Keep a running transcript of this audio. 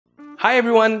Hi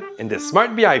everyone! In this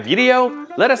SmartBi video,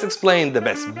 let us explain the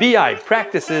best BI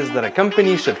practices that a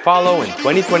company should follow in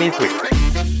 2023.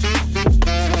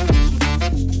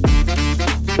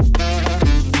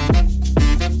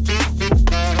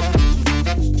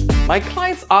 My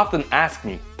clients often ask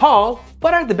me, Paul,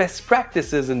 what are the best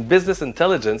practices in business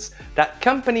intelligence that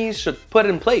companies should put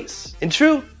in place? In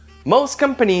truth, most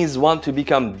companies want to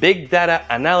become big data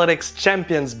analytics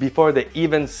champions before they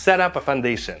even set up a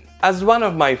foundation. As one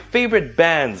of my favorite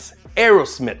bands,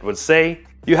 Aerosmith, would say,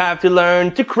 you have to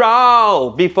learn to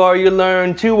crawl before you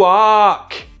learn to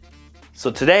walk. So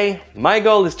today, my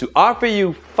goal is to offer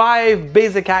you 5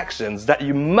 basic actions that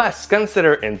you must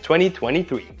consider in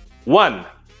 2023. 1.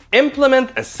 Implement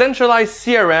a centralized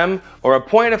CRM or a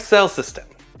point-of-sale system.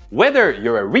 Whether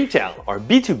you're a retail or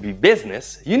B2B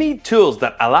business, you need tools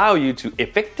that allow you to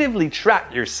effectively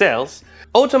track your sales,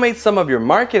 automate some of your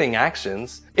marketing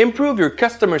actions, improve your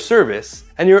customer service,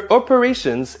 and your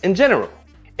operations in general.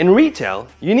 In retail,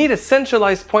 you need a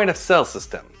centralized point-of-sale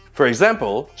system. For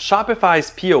example,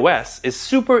 Shopify's POS is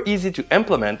super easy to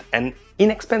implement and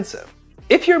inexpensive.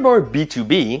 If you're more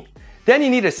B2B, then you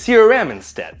need a CRM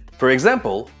instead. For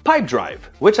example, Pipedrive,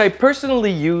 which I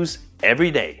personally use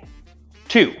every day.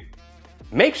 2.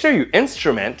 Make sure you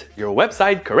instrument your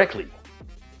website correctly.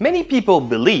 Many people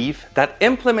believe that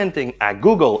implementing a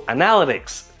Google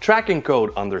Analytics tracking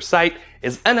code on their site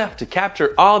is enough to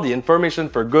capture all the information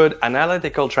for good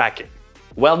analytical tracking.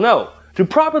 Well, no. To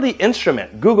properly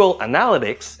instrument Google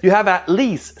Analytics, you have at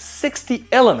least 60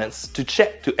 elements to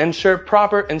check to ensure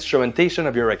proper instrumentation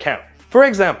of your account. For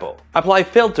example, apply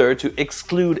filter to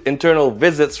exclude internal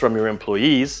visits from your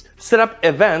employees, set up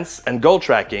events and goal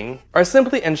tracking, or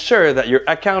simply ensure that your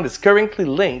account is currently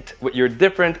linked with your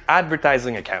different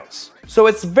advertising accounts. So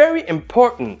it's very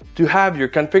important to have your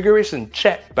configuration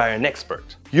checked by an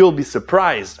expert. You'll be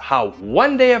surprised how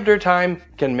one day of their time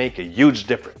can make a huge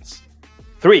difference.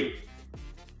 3.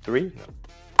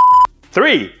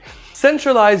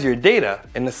 Centralize your data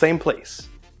in the same place.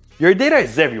 Your data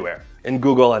is everywhere. In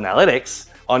Google Analytics,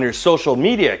 on your social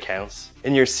media accounts,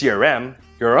 in your CRM,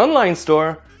 your online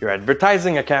store, your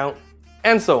advertising account,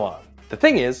 and so on. The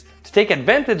thing is, to take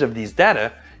advantage of these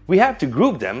data, we have to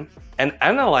group them and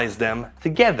analyze them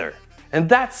together. And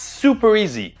that's super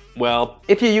easy, well,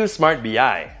 if you use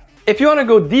SmartBi. If you want to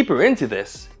go deeper into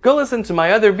this, go listen to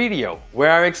my other video where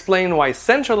I explain why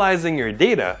centralizing your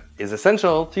data is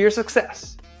essential to your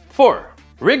success. 4.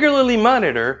 Regularly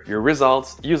monitor your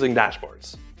results using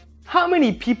dashboards. How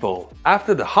many people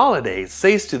after the holidays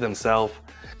says to themselves,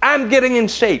 I'm getting in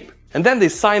shape, and then they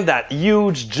sign that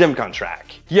huge gym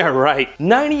contract? Yeah, right.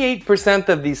 98%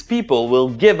 of these people will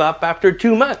give up after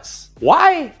 2 months.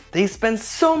 Why? They spend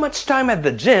so much time at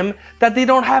the gym that they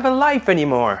don't have a life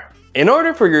anymore. In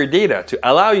order for your data to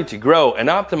allow you to grow and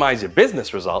optimize your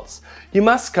business results, you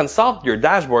must consult your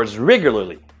dashboards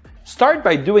regularly. Start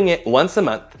by doing it once a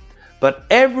month, but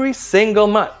every single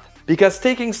month, because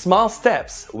taking small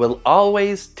steps will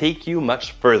always take you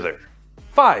much further.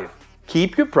 5.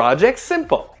 Keep your projects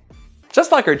simple.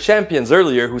 Just like our champions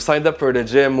earlier who signed up for the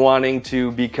gym wanting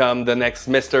to become the next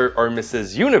Mr. or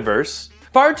Mrs. Universe,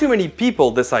 far too many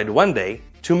people decide one day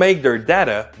to make their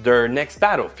data their next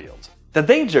battlefield. The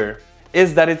danger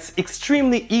is that it's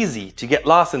extremely easy to get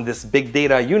lost in this big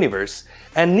data universe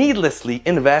and needlessly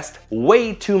invest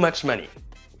way too much money.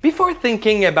 Before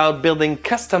thinking about building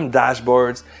custom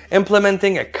dashboards,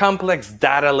 implementing a complex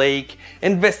data lake,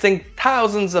 investing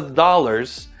thousands of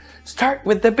dollars, start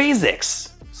with the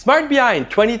basics. SmartBi in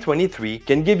 2023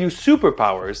 can give you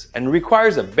superpowers and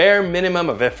requires a bare minimum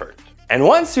of effort. And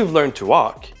once you've learned to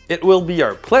walk, it will be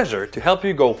our pleasure to help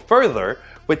you go further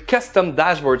with custom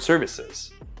dashboard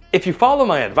services. If you follow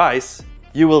my advice,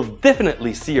 you will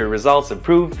definitely see your results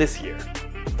improve this year.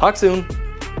 Talk soon!